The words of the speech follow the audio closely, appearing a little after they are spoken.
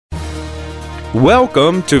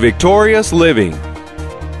Welcome to Victorious Living.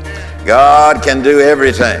 God can do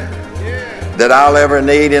everything that I'll ever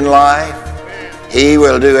need in life. He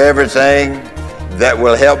will do everything that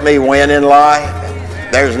will help me win in life.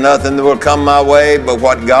 There's nothing that will come my way, but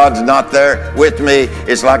what God's not there with me.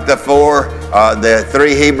 It's like the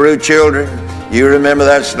three Hebrew children. You remember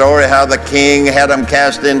that story, how the king had them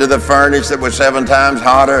cast into the furnace that was 7 times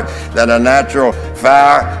hotter than a natural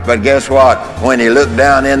fire. But guess what? When he looked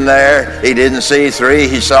down in there, he didn't see 3,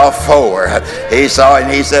 he saw 4. He saw, and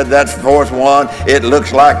he said, that 4th one, it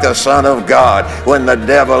looks like the Son of God. When the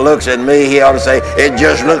devil looks at me, he ought to say, it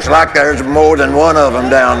just looks like there's more than one of them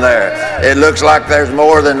down there. It looks like there's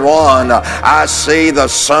more than one. I see the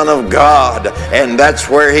Son of God, and that's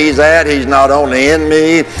where he's at. He's not only in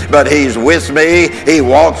me, but he's with me. He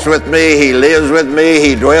walks with me. He lives with me.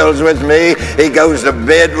 He dwells with me. He goes to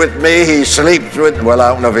bed with me. He sleeps with, well,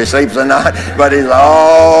 I don't know if he sleeps or not, but he's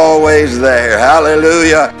always there.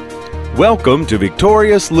 Hallelujah. Welcome to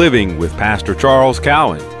Victorious Living with Pastor Charles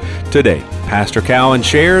Cowan. Today, Pastor Cowan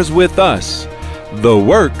shares with us the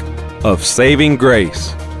work of saving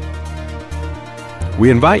grace.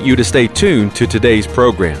 We invite you to stay tuned to today's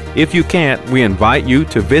program. If you can't, we invite you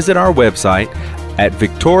to visit our website at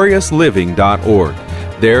victoriousliving.org.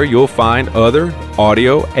 There you'll find other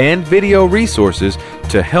audio and video resources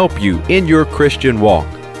to help you in your Christian walk.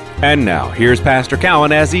 And now, here's Pastor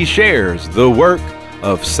Cowan as he shares the work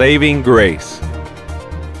of saving grace.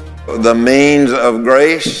 The means of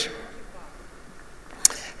grace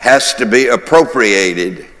has to be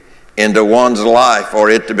appropriated into one's life for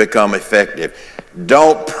it to become effective.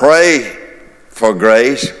 Don't pray for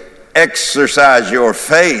grace. Exercise your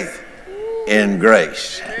faith in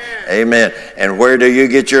grace. Amen. And where do you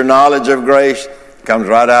get your knowledge of grace? It comes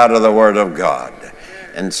right out of the Word of God.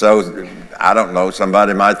 And so, I don't know,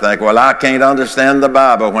 somebody might think, well, I can't understand the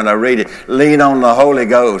Bible when I read it. Lean on the Holy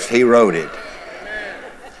Ghost. He wrote it.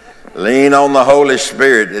 Lean on the Holy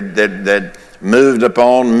Spirit that moved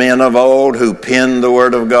upon men of old who penned the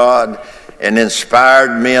Word of God and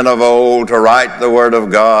inspired men of old to write the Word of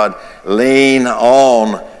God. Lean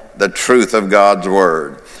on the truth of God's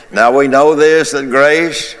Word. Now we know this, that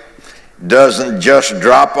grace doesn't just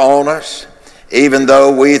drop on us, even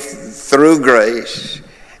though we through grace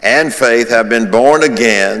and faith have been born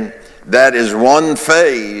again. That is one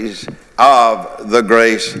phase of the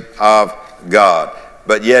grace of God.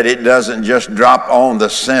 But yet it doesn't just drop on the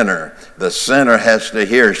sinner. The sinner has to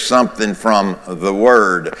hear something from the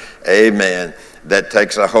Word, amen, that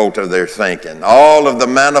takes a hold of their thinking. All of the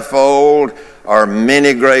manifold are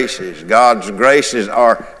many graces. God's graces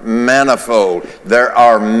are manifold. There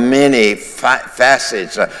are many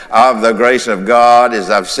facets of the grace of God,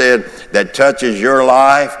 as I've said, that touches your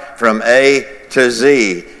life from A to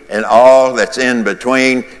Z and all that's in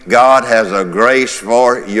between. God has a grace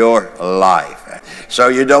for your life. So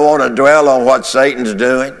you don't want to dwell on what Satan's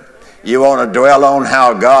doing. You want to dwell on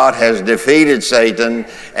how God has defeated Satan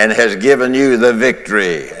and has given you the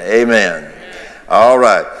victory. Amen. All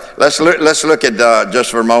right. Let's look at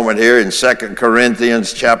just for a moment here in 2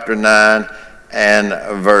 Corinthians chapter 9 and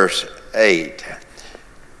verse 8.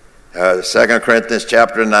 2 Corinthians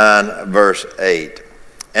chapter 9, verse 8.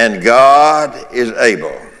 And God is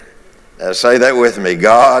able. Now say that with me.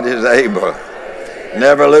 God is able.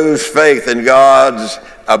 Never lose faith in God's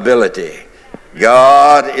ability.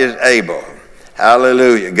 God is able.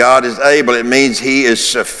 Hallelujah. God is able. It means He is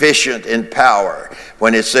sufficient in power.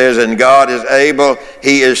 When it says, and God is able,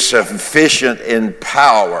 He is sufficient in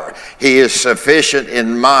power. He is sufficient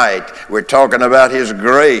in might. We're talking about His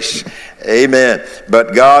grace. Amen.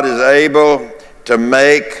 But God is able to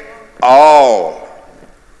make all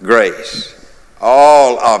grace,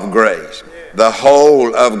 all of grace, the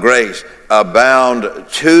whole of grace abound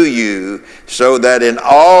to you, so that in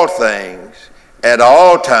all things, at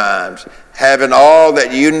all times, having all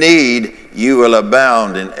that you need, you will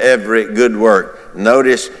abound in every good work.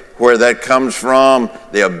 Notice where that comes from.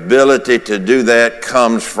 The ability to do that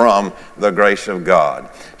comes from the grace of God.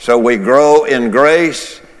 So we grow in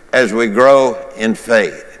grace as we grow in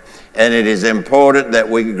faith. And it is important that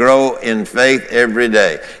we grow in faith every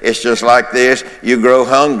day. It's just like this. You grow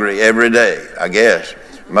hungry every day, I guess.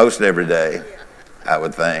 Most every day, I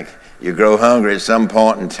would think. You grow hungry at some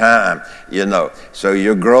point in time, you know. So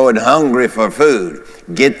you're growing hungry for food.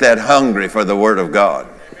 Get that hungry for the Word of God.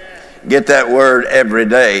 Get that Word every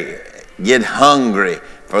day. Get hungry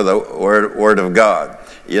for the Word of God,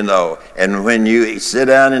 you know. And when you sit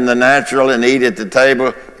down in the natural and eat at the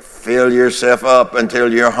table, Fill yourself up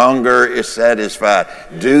until your hunger is satisfied.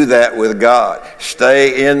 Do that with God.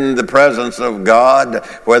 Stay in the presence of God,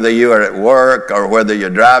 whether you are at work or whether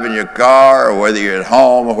you're driving your car or whether you're at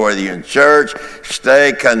home or whether you're in church.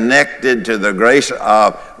 Stay connected to the grace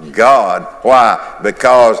of God. Why?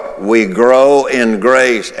 Because we grow in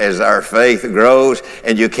grace as our faith grows,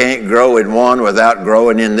 and you can't grow in one without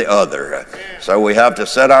growing in the other. So we have to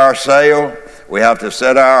set our sail. We have to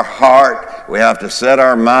set our heart, we have to set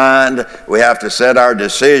our mind, we have to set our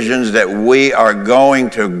decisions that we are going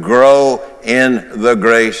to grow in the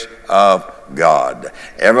grace of God.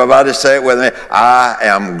 Everybody say it with me. I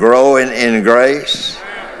am growing in grace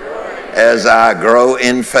as I grow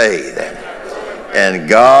in faith. And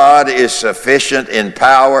God is sufficient in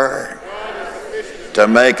power to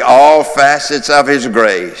make all facets of His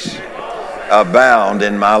grace abound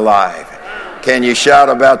in my life. Can you shout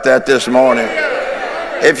about that this morning?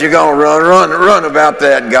 If you're going to run about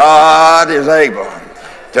that. God is able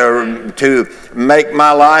to make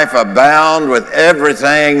my life abound with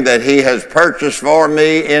everything that He has purchased for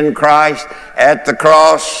me in Christ at the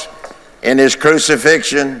cross, in His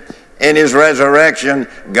crucifixion, in His resurrection.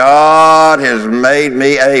 God has made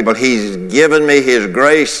me able. He's given me His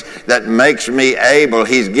grace that makes me able.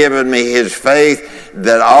 He's given me His faith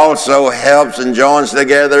that also helps and joins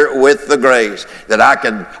together with the grace that I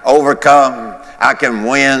can overcome, I can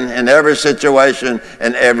win in every situation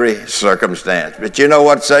and every circumstance. But you know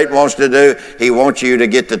what Satan wants to do? He wants you to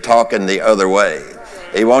get to talking the other way.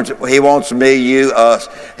 He wants me, you, us.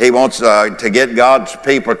 He wants to get God's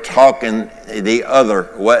people talking the other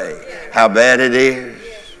way. How bad it is,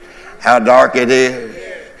 how dark it is,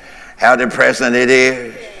 how depressing it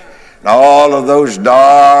is. And all of those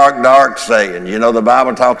dark sayings. You know, the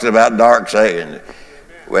Bible talks about dark sayings.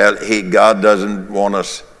 Well, God doesn't want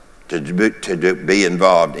us to be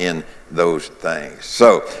involved in those things.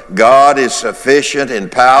 So, God is sufficient in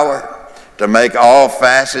power to make all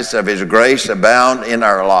facets of His grace abound in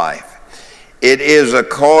our life. It is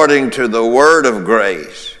according to the word of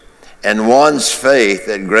grace and one's faith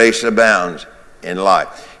that grace abounds in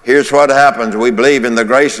life. Here's what happens. We believe in the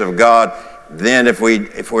grace of God. Then if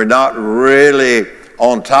we're not really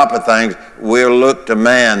on top of things, we'll look to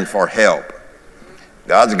man for help.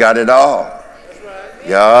 God's got it all.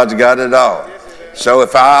 God's got it all. So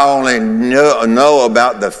if I only know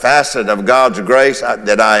about the facet of God's grace,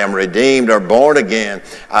 that I am redeemed or born again,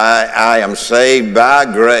 I am saved by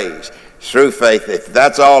grace through faith. If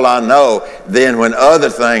that's all I know, then when other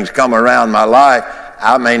things come around my life,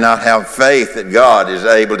 I may not have faith that God is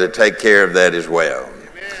able to take care of that as well.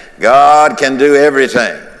 God can do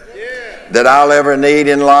everything that I'll ever need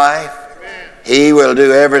in life. He will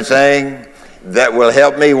do everything that will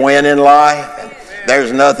help me win in life.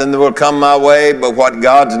 There's nothing that will come my way but what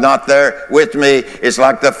God's not there with me. It's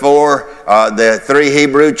like the three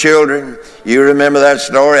Hebrew children. You remember that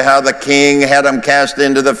story, how the king had them cast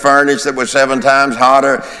into the furnace that was 7 times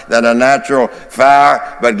hotter than a natural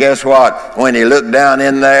fire. But guess what? When he looked down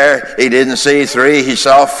in there, he didn't see 3, he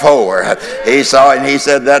saw 4. He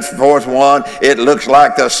said, that 4th one, it looks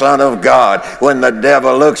like the Son of God. When the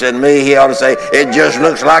devil looks at me, he ought to say, it just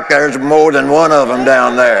looks like there's more than one of them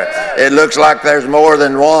down there. It looks like there's more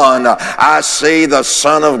than one. I see the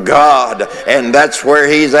Son of God, and that's where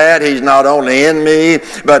He's at. He's not only in me,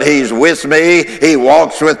 but He's with me. He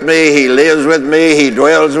walks with me. He lives with me. He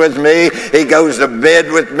dwells with me. He goes to bed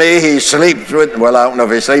with me. He sleeps with, well, I don't know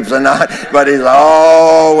if he sleeps or not, but He's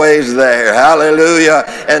always there. Hallelujah.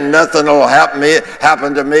 And nothing will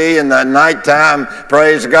happen to me in the nighttime.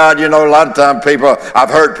 Praise God. You know, a lot of times I've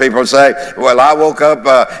heard people say, well, I woke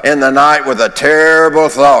up in the night with a terrible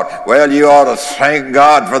thought. Well, you ought to thank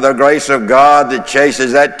God for the grace of God that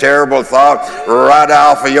chases that terrible thought right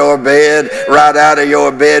off of your bed, right out of your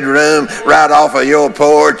bedroom, right off of your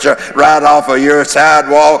porch, right off of your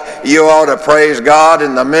sidewalk. You ought to praise God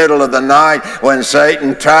in the middle of the night when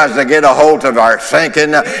Satan tries to get a hold of our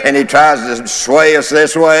thinking and he tries to sway us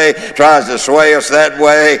this way, tries to sway us that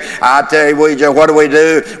way. I tell you, what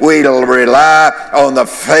do? We rely on the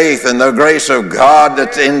faith and the grace of God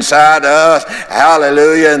that's inside us.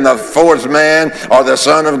 Hallelujah. And the 4th man, or the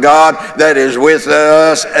Son of God, that is with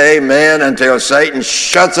us. Amen. Until Satan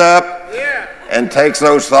shuts up and takes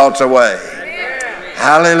those thoughts away.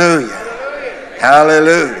 Hallelujah.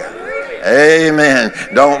 Hallelujah. Amen.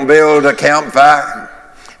 Don't build a campfire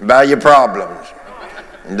by your problems.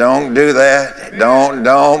 Don't do that.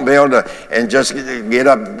 Don't build and just get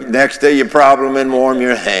up next to your problem and warm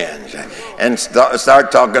your hands. and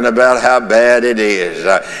start talking about how bad it is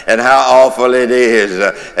and how awful it is.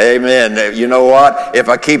 Amen. You know what? If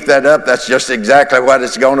I keep that up, that's just exactly what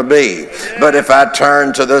it's going to be. But if I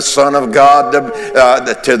turn to the Son of God,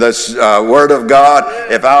 to the Word of God,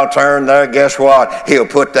 if I'll turn there, guess what? He'll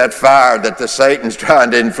put that fire that the Satan's trying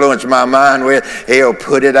to influence my mind with, he'll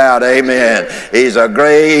put it out. Amen. He's a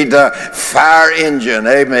great fire engine.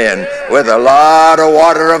 Amen. With a lot of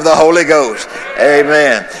water of the Holy Ghost.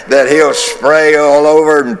 Amen. That he'll spray all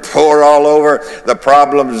over and pour all over the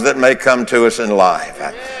problems that may come to us in life.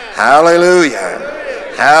 Hallelujah.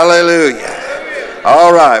 Hallelujah.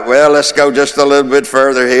 All right, well, let's go just a little bit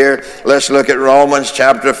further here. Let's look at Romans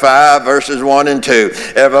chapter 5, verses 1 and 2.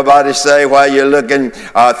 Everybody say, while you're looking,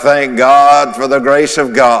 thank God for the grace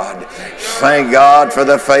of God. Thank God for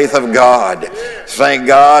the faith of God. Thank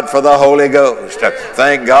God for the Holy Ghost.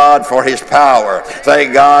 Thank God for His power.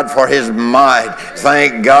 Thank God for His might.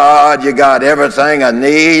 Thank God you got everything I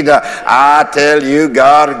need. I tell you,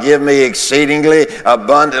 God will give me exceedingly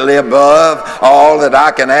abundantly above all that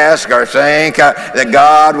I can ask or think. That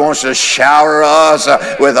God wants to shower us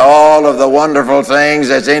with all of the wonderful things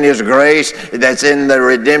that's in His grace, that's in the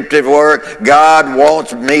redemptive work. God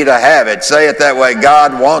wants me to have it. Say it that way.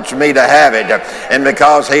 God wants me to have it. And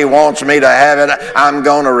because He wants me to have it, I'm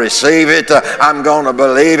going to receive it. I'm going to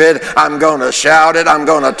believe it. I'm going to shout it. I'm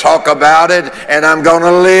going to talk about it. And I'm going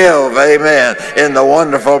to live, amen, in the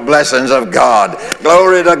wonderful blessings of God.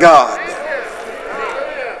 Glory to God.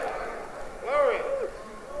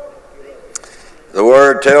 The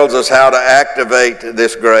Word tells us how to activate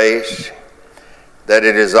this grace, that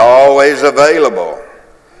it is always available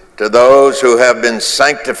to those who have been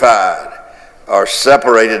sanctified or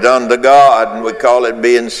separated unto God, and we call it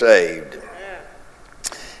being saved.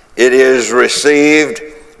 It is received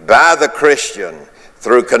by the Christian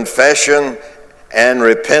through confession and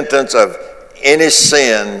repentance of any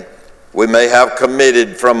sin we may have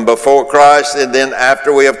committed from before Christ and then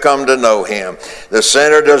after we have come to know Him. The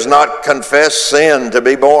sinner does not confess sin to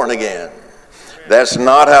be born again. That's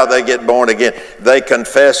not how they get born again. They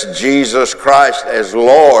confess Jesus Christ as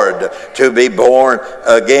Lord to be born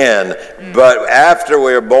again. But after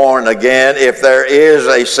we're born again, if there is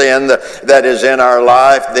a sin that is in our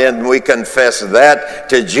life, then we confess that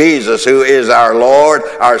to Jesus, who is our Lord,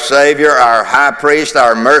 our Savior, our High Priest,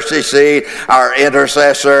 our mercy seat, our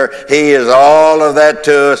intercessor. He is all of that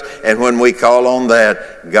to us. And when we call on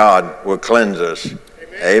that, God will cleanse us.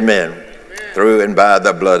 Amen. Through and by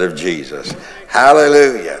the blood of Jesus.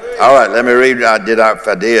 Hallelujah. All right, let me read.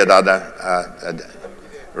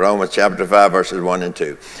 Romans chapter 5, verses 1 and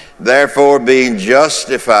 2. Therefore, being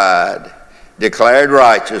justified, declared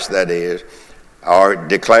righteous, that is, or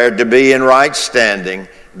declared to be in right standing,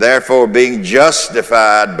 therefore, being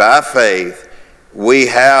justified by faith, we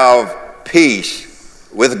have peace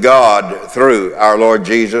with God through our Lord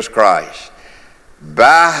Jesus Christ,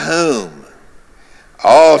 by whom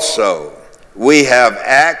also we have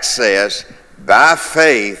access by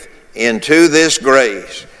faith into this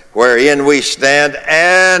grace wherein we stand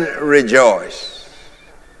and rejoice.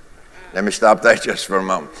 Let me stop there just for a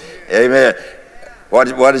moment. Amen.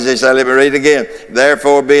 What does he say? Let me read it again.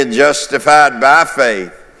 Therefore, being justified by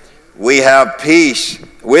faith, we have peace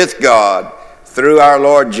with God through our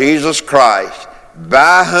Lord Jesus Christ,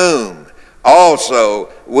 by whom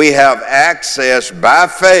also we have access by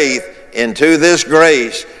faith into this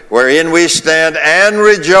grace wherein we stand and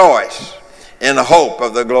rejoice in hope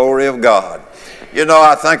of the glory of God. You know,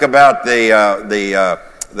 I think about the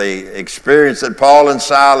experience that Paul and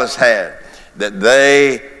Silas had, that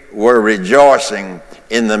they were rejoicing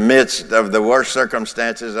in the midst of the worst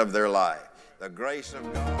circumstances of their life. The grace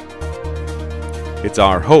of God. It's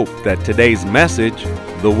our hope that today's message,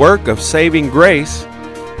 the work of saving grace,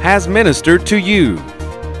 has ministered to you.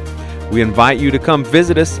 We invite you to come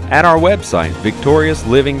visit us at our website,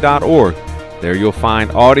 victoriousliving.org. There you'll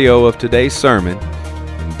find audio of today's sermon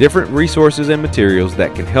and different resources and materials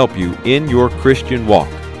that can help you in your Christian walk.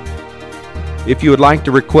 If you would like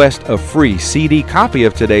to request a free CD copy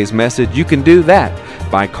of today's message, you can do that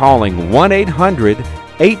by calling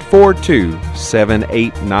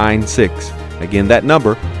 1-800-842-7896. Again, that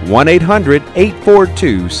number,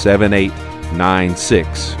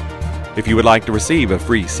 1-800-842-7896. If you would like to receive a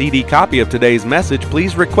free CD copy of today's message,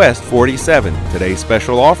 please request 47. Today's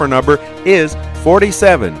special offer number is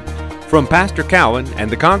 47. From Pastor Cowan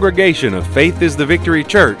and the congregation of Faith is the Victory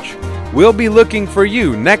Church, we'll be looking for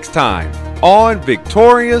you next time on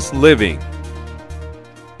Victorious Living.